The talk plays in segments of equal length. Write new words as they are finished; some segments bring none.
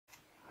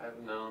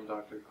I've known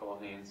Dr.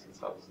 Colhane since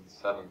I was in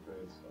 7th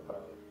grade, so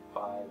about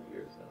 5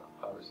 years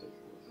now, 5 or 6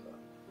 years. So.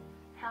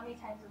 How many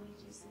times a week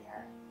do you see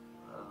her?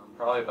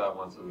 Probably about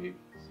once a week.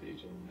 See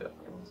Jane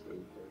definitely once a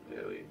week for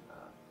daily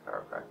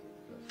chiropractic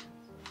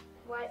adjustments.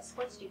 What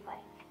sports do you play?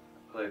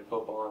 I play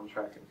football and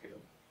track and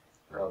field.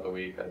 Throughout the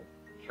week, I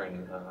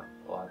train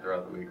a lot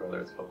throughout the week,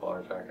 whether it's football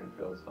or track and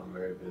field, so I'm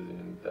very busy,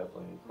 and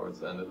definitely towards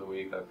the end of the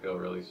week I feel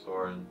really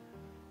sore and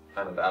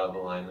kind of out of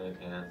alignment,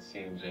 and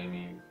seeing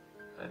Jamie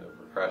kind of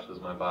refreshes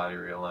my body,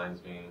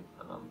 realigns me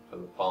for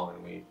the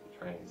following week to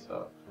train,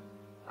 so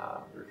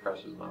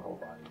refreshes my whole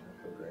body, and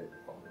I feel great the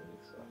following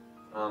week. So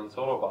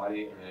total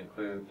body, I mean,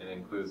 it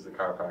includes the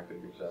chiropractic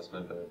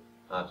adjustment, but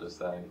not just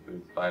that, it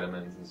includes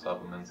vitamins and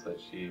supplements that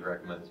she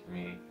recommends for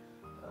me,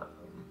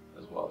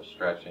 as well as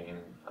stretching,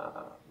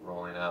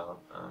 rolling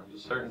out,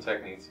 just certain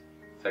techniques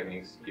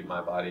to keep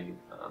my body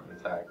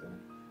intact and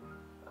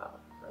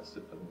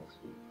rested for the next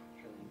week.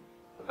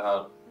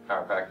 Without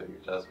chiropractic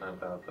adjustment,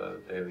 without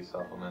the daily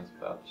supplements,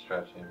 without the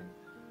stretching,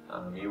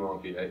 you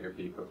won't be at your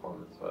peak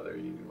performance, whether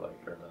you like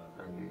it or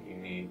not. I mean, you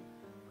need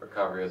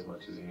recovery as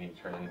much as you need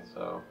training,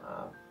 so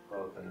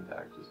both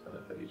intact just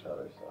benefit each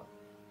other.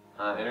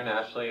 So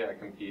internationally, I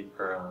compete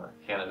for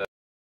Canada,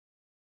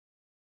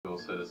 dual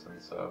citizen.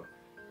 So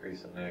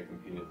recently, I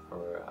competed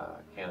for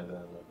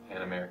Canada in the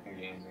Pan American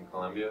Games in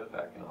Colombia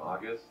back in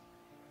August.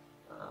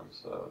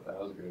 So that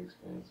was a great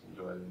experience.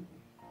 Enjoyed it.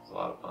 It was a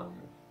lot of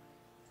fun.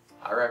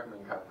 I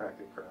recommend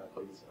chiropractic for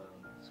athletes,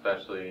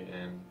 especially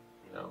in,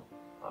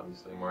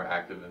 obviously more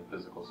active and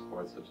physical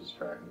sports such as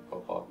track and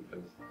football,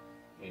 because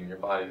I mean, your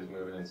body is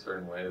moving in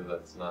certain ways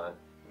that's not,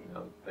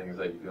 things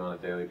that you do on a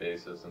daily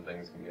basis, and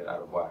things can get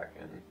out of whack.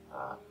 And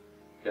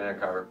getting a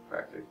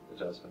chiropractic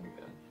adjustment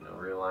can,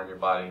 realign your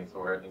body into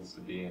where it needs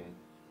to be and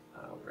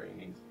where you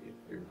need to be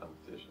for your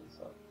competition.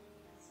 So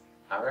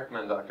I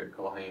recommend Dr.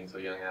 Colhane to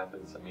young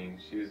athletes. I mean,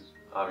 she's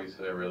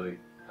obviously a really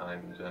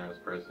kind and generous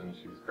person.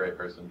 She's a great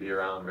person to be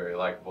around, very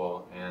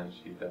likable, and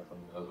she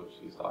definitely knows what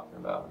she's talking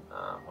about,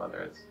 whether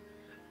it's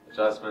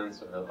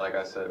adjustments or, like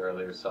I said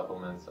earlier,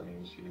 supplements. I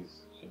mean, she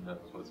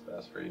knows what's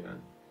best for you and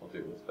will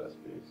do what's best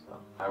for you. So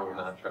I would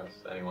not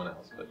trust anyone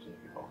else but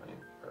Jamie Colhane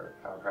for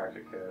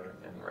chiropractic care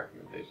and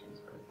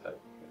recommendations for any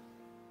type of